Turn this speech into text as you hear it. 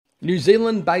New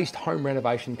Zealand-based home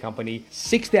renovation company,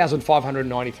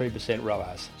 6,593%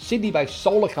 ROAS. Sydney-based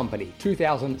solar company,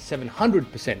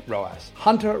 2,700% ROAS.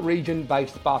 Hunter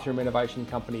region-based bathroom renovation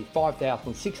company,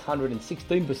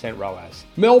 5,616% ROAS.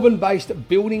 Melbourne-based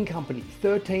building company,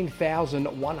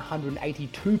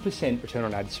 13,182% return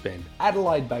on ad spend.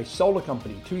 Adelaide-based solar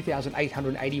company,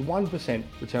 2,881%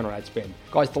 return on ad spend.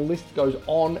 Guys, the list goes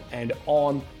on and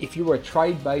on. If you're a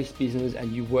trade-based business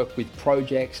and you work with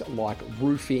projects like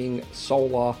roofing,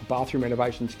 solar, bathroom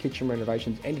renovations, kitchen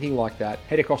renovations, anything like that,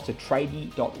 head across to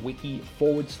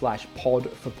tradie.wiki/pod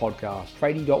for podcast.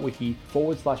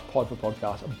 Tradie.wiki/pod for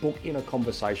podcast. Book in a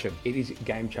conversation. It is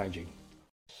game changing.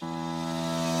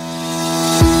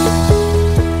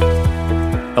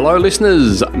 Hello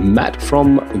listeners, Matt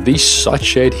from The Site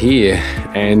Shed here,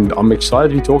 and I'm excited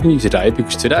to be talking to you today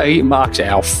because today marks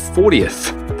our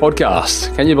 40th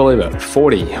podcast. Can you believe it?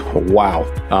 40. Wow.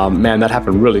 Man, that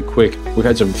happened really quick. We've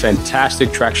had some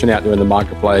fantastic traction out there in the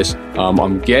marketplace.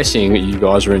 I'm guessing you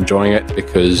guys are enjoying it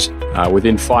because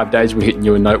within 5 days we're hitting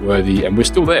you a noteworthy and we're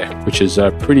still there, which is a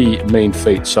pretty mean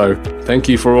feat. So thank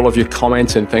you for all of your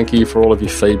comments and thank you for all of your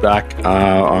feedback.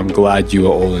 I'm glad you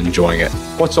are all enjoying it.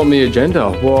 What's on the agenda?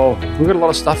 Well, we've got a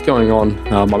lot of stuff going on.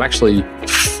 I'm actually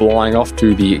flying off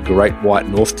to the Great White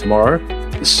North tomorrow.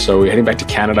 So we're heading back to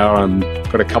Canada.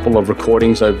 Got a couple of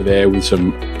recordings over there with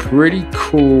some pretty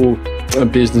cool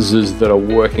businesses that are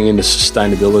working in the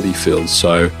sustainability field.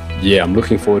 So yeah, I'm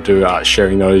looking forward to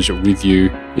sharing those with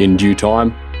you in due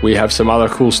time. We have some other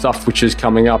cool stuff which is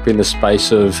coming up in the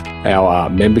space of our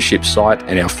membership site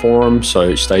and our forum.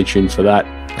 So stay tuned for that.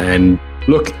 And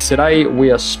look, today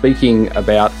we are speaking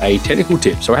about a technical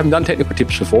tip. So I haven't done technical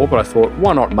tips before, but I thought,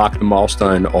 why not mark the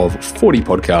milestone of 40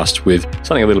 podcasts with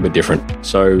something a little bit different?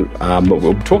 So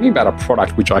we're talking about a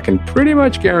product which I can pretty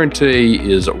much guarantee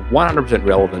is 100%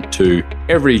 relevant to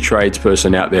every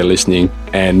tradesperson out there listening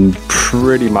and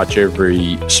pretty much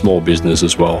every small business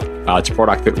as well. It's a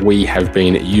product that we have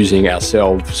been using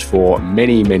ourselves for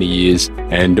many, many years,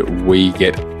 and we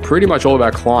get pretty much all of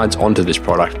our clients onto this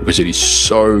product because it is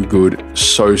so good,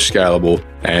 so scalable,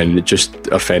 and just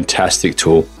a fantastic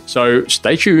tool. So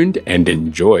stay tuned and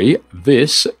enjoy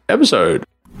this episode.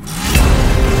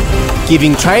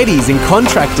 Giving tradies and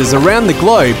contractors around the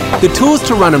globe the tools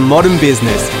to run a modern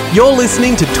business. You're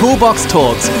listening to Toolbox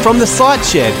Talks from the Site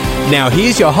Shed. Now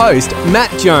here's your host, Matt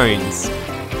Jones.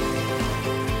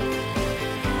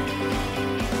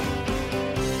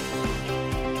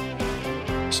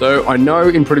 So I know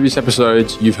in previous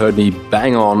episodes, you've heard me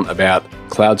bang on about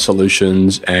cloud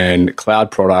solutions and cloud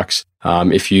products.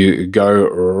 If you go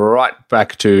right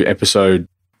back to episode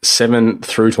 7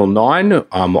 through till 9,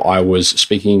 I was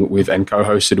speaking with and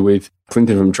co-hosted with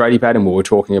Clinton from TradiePad, and we were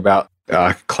talking about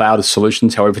cloud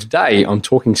solutions. However, today I'm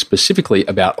talking specifically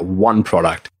about one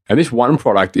product. And this one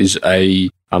product is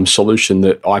a solution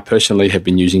that I personally have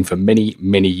been using for many,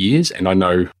 many years, and I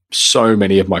know so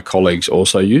many of my colleagues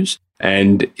also use.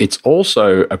 And it's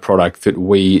also a product that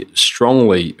we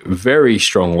strongly, very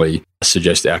strongly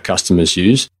suggest our customers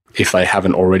use. If they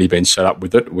haven't already been set up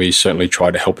with it, we certainly try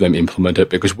to help them implement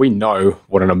it because we know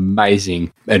what an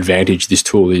amazing advantage this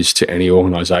tool is to any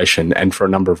organization, and for a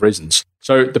number of reasons.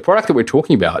 So the product that we're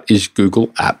talking about is Google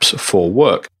Apps for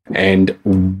Work. And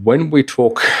when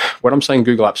I'm saying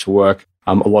Google Apps for Work,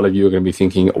 a lot of you are going to be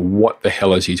thinking, what the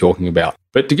hell is he talking about?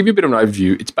 But to give you a bit of an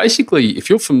overview, it's basically,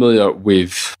 if you're familiar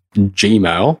with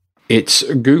Gmail, it's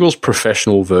Google's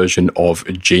professional version of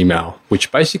Gmail, which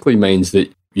basically means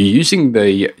that you're using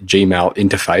the Gmail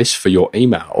interface for your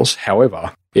emails.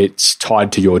 However, it's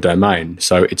tied to your domain.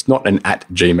 So it's not an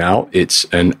 @Gmail, it's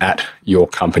an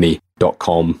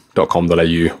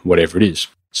 @yourcompany.com.au, whatever it is.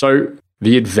 So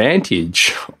the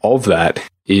advantage of that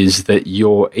is that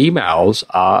your emails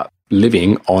are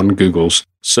living on Google's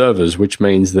servers, which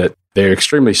means that they're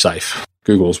extremely safe.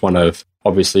 Google's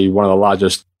obviously one of the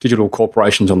largest digital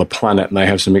corporations on the planet, and they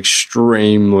have some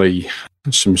extremely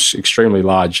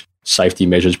large safety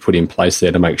measures put in place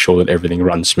there to make sure that everything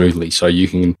runs smoothly. So you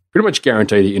can pretty much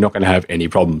guarantee that you're not going to have any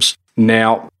problems.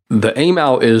 Now, the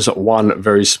email is one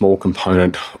very small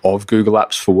component of Google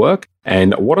Apps for Work.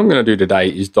 And what I'm going to do today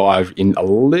is dive in a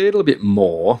little bit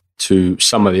more to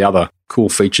some of the other cool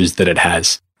features that it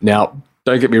has. Now,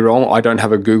 don't get me wrong, I don't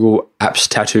have a Google Apps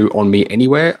tattoo on me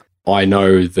anywhere. I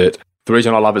know that the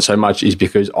reason I love it so much is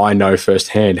because I know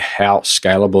firsthand how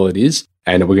scalable it is.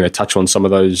 And we're going to touch on some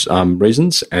of those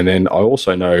reasons. And then I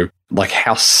also know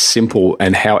how simple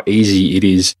and how easy it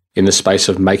is in the space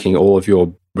of making all of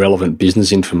your relevant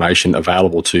business information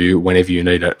available to you whenever you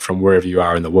need it from wherever you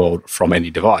are in the world from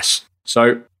any device.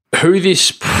 So who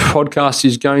this podcast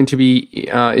is going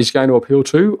to appeal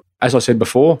to, as I said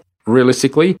before,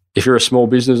 realistically, if you're a small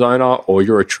business owner or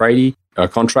you're a tradie, a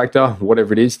contractor,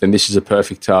 whatever it is, then this is a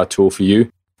perfect tool for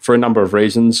you for a number of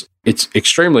reasons. It's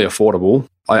extremely affordable.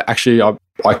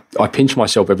 I pinch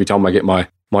myself every time I get my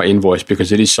invoice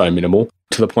because it is so minimal,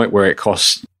 to the point where it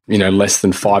costs less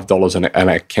than $5 an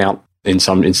account in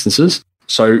some instances.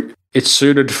 So it's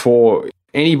suited for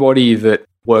anybody that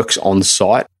works on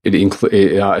site.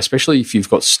 Especially if you've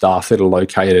got staff that are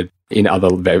located in other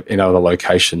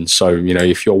locations. So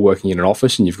if you're working in an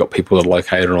office and you've got people that are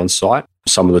located on site,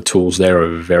 some of the tools there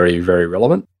are very, very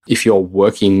relevant. If you're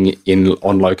working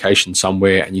on location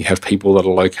somewhere and you have people that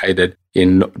are located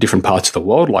in different parts of the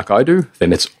world, like I do,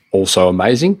 then it's also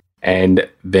amazing. And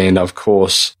then, of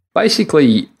course,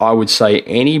 basically, I would say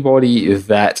anybody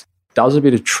that does a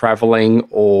bit of traveling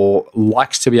or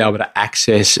likes to be able to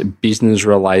access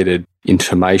business-related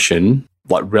information,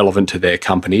 like relevant to their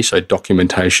company, so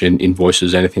documentation,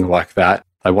 invoices, anything like that,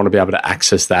 they want to be able to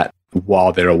access that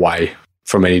while they're away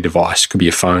from any device. Could be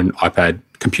a phone, iPad,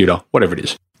 computer, whatever it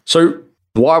is. So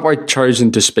why have I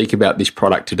chosen to speak about this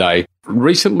product today?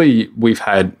 Recently, we've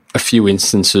had a few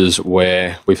instances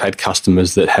where we've had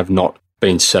customers that have not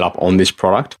been set up on this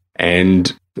product.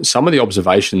 And some of the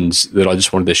observations that I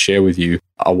just wanted to share with you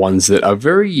are ones that are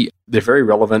very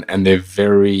relevant, and they're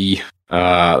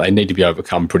they need to be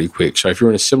overcome pretty quick. So if you're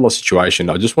in a similar situation,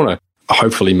 I just want to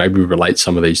hopefully maybe relate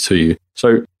some of these to you.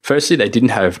 So firstly, they didn't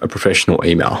have a professional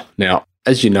email. Now,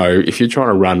 as you know, if you're trying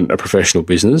to run a professional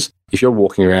business, if you're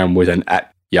walking around with an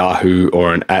 @Yahoo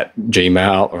or an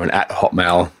 @Gmail or an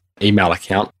 @Hotmail email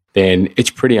account, then it's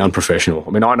pretty unprofessional. I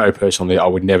mean, I know personally I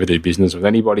would never do business with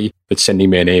anybody that's sending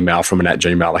me an email from an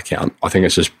 @Gmail account. I think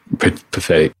it's just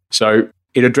pathetic. So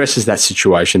it addresses that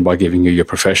situation by giving you your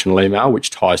professional email, which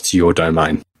ties to your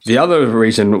domain. The other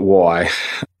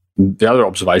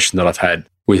observation that I've had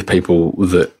with people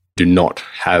that do not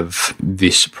have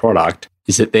this product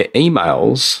is that their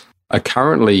emails are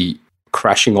currently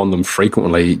crashing on them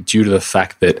frequently due to the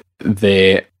fact that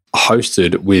they're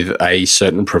hosted with a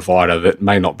certain provider that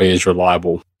may not be as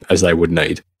reliable as they would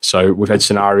need. So we've had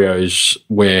scenarios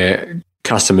where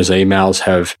customers' emails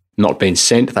have not been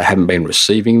sent, they haven't been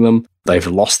receiving them, they've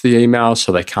lost the emails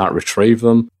so they can't retrieve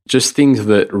them. Just things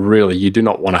that really you do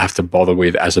not want to have to bother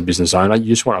with as a business owner. You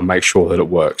just want to make sure that it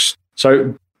works.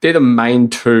 So they're the main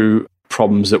two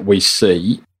problems that we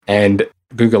see, and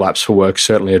Google Apps for Work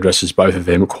certainly addresses both of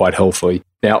them quite helpfully.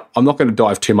 Now, I'm not going to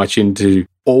dive too much into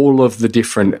all of the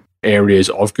different areas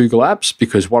of Google Apps,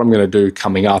 because what I'm going to do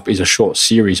coming up is a short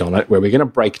series on it where we're going to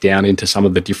break down into some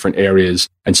of the different areas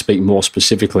and speak more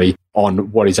specifically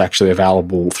on what is actually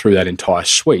available through that entire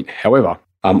suite. However,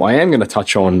 I am going to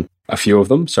touch on a few of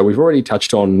them. So we've already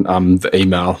touched on the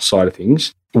email side of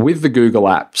things. With the Google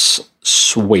Apps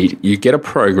suite, you get a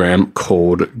program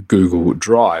called Google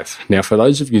Drive. Now, for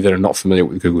those of you that are not familiar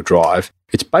with Google Drive,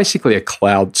 it's basically a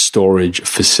cloud storage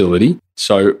facility.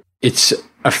 So it's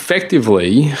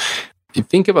effectively, you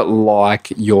think of it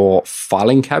like your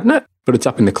filing cabinet, but it's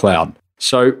up in the cloud.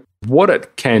 So what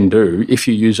it can do if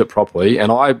you use it properly,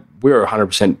 and we're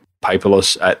 100%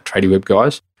 paperless at Tradie Web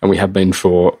Guys, and we have been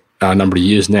for a number of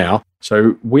years now.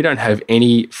 So we don't have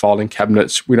any filing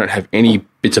cabinets. We don't have any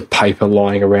bits of paper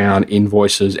lying around,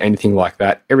 invoices, anything like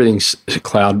that. Everything's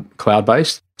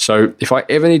cloud-based. So if I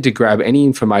ever need to grab any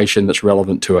information that's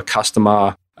relevant to a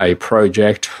customer, a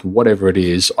project, whatever it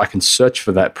is, I can search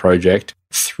for that project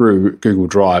through Google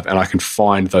Drive and I can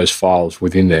find those files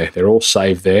within there. They're all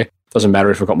saved there. Doesn't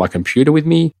matter if I've got my computer with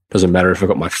me, doesn't matter if I've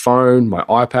got my phone, my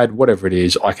iPad, whatever it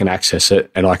is, I can access it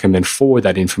and I can then forward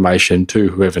that information to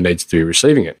whoever needs to be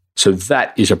receiving it. So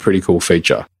that is a pretty cool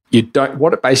feature.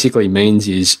 What it basically means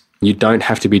is you don't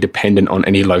have to be dependent on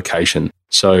any location.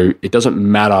 So it doesn't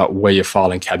matter where your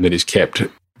filing cabinet is kept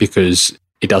because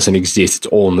it doesn't exist.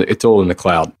 It's all in the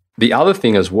cloud. The other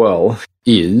thing as well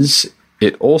is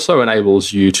it also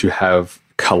enables you to have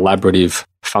collaborative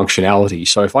functionality.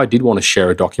 So if I did want to share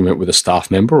a document with a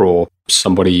staff member or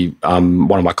somebody,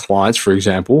 one of my clients, for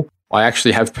example, I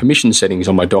actually have permission settings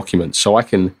on my document. So I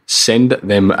can send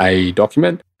them a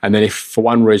document, and then if for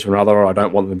one reason or another I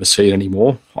don't want them to see it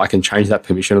anymore, I can change that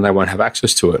permission and they won't have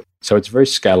access to it. So it's very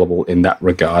scalable in that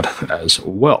regard as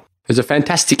well. There's a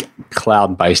fantastic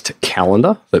cloud-based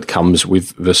calendar that comes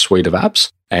with the suite of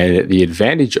apps. And the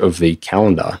advantage of the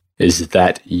calendar is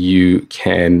that you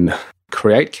can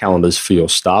create calendars for your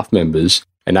staff members,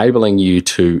 enabling you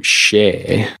to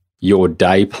share your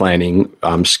day planning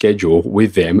schedule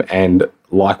with them, and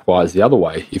likewise the other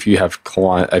way. If you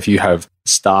have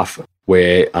staff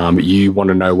where you want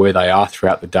to know where they are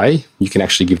throughout the day, you can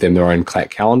actually give them their own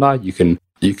calendar.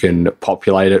 You can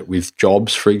populate it with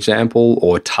jobs, for example,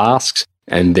 or tasks,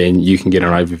 and then you can get an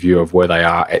overview of where they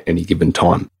are at any given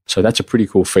time. So that's a pretty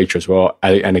cool feature as well.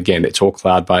 And again, it's all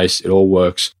cloud-based. It all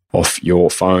works off your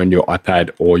phone, your iPad,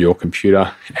 or your computer,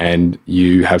 and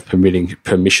you have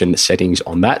permission settings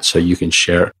on that, so you can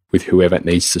share it with whoever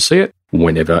needs to see it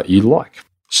whenever you like.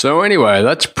 So anyway,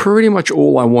 that's pretty much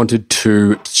all I wanted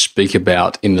to speak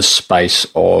about in the space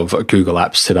of Google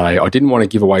Apps today. I didn't want to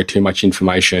give away too much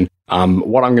information.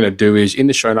 What I'm going to do is in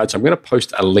the show notes, I'm going to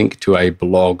post a link to a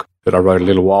blog that I wrote a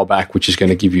little while back, which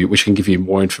can give you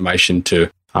more information to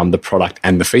the product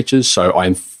and the features. So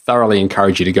I thoroughly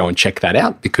encourage you to go and check that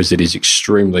out because it is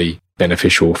extremely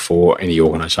beneficial for any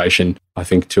organization. I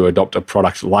think to adopt a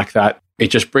product like that, it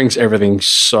just brings everything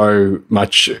so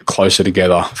much closer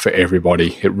together for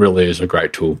everybody. It really is a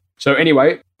great tool. So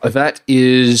anyway, that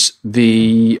is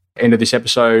the end of this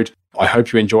episode. I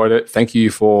hope you enjoyed it. Thank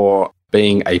you for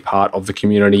being a part of the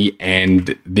community.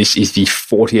 And this is the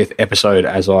 40th episode,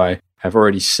 as I have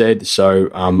already said. So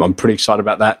I'm pretty excited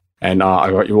about that. And I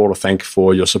got you all to thank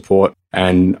for your support.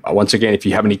 And once again, if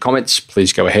you have any comments,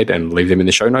 please go ahead and leave them in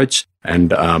the show notes.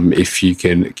 And if you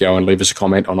can go and leave us a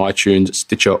comment on iTunes,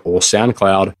 Stitcher, or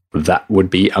SoundCloud, that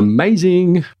would be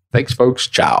amazing. Thanks, folks.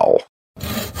 Ciao.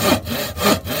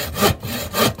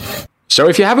 So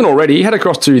if you haven't already, head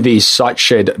across to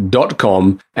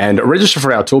thesiteshed.com and register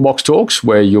for our Toolbox Talks,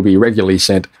 where you'll be regularly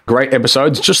sent great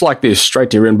episodes just like this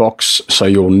straight to your inbox, so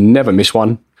you'll never miss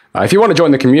one. If you want to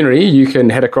join the community, you can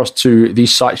head across to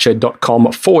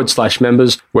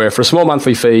thesiteshed.com/members, where for a small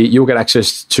monthly fee, you'll get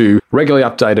access to regularly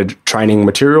updated training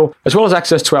material, as well as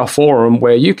access to our forum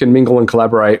where you can mingle and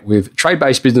collaborate with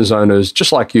trade-based business owners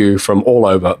just like you from all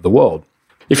over the world.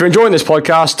 If you're enjoying this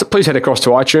podcast, please head across to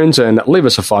iTunes and leave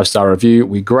us a 5-star review.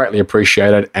 We greatly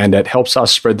appreciate it, and it helps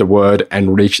us spread the word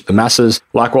and reach the masses.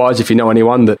 Likewise, if you know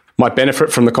anyone that might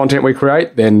benefit from the content we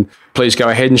create, then please go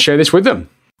ahead and share this with them.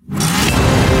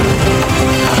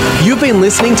 You've been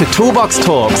listening to Toolbox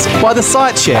Talks by The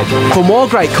Site Shed. For more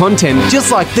great content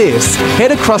just like this,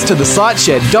 head across to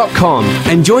thesiteshed.com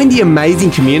and join the amazing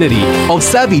community of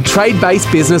savvy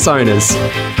trade-based business owners.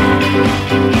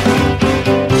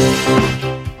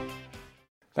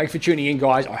 Thanks for tuning in,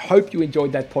 guys. I hope you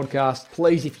enjoyed that podcast.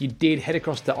 Please, if you did, head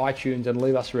across to iTunes and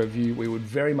leave us a review. We would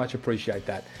very much appreciate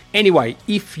that. Anyway,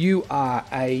 if you are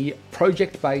a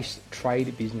project-based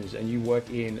trade business and you work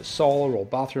in solar or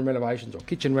bathroom renovations or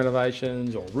kitchen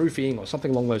renovations or roofing or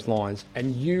something along those lines,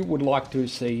 and you would like to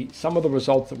see some of the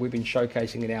results that we've been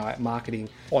showcasing in our marketing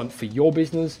for your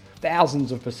business,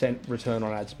 thousands of % return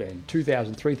on ad spend,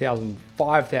 2,000, 3,000,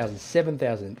 5,000,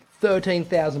 7,000,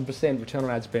 13,000% return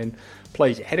on ad spend,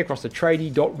 please head across to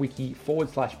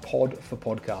tradie.wiki/pod for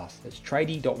podcast. That's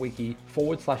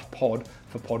tradie.wiki/pod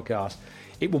for podcast.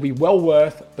 It will be well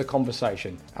worth the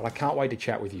conversation, and I can't wait to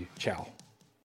chat with you. Ciao.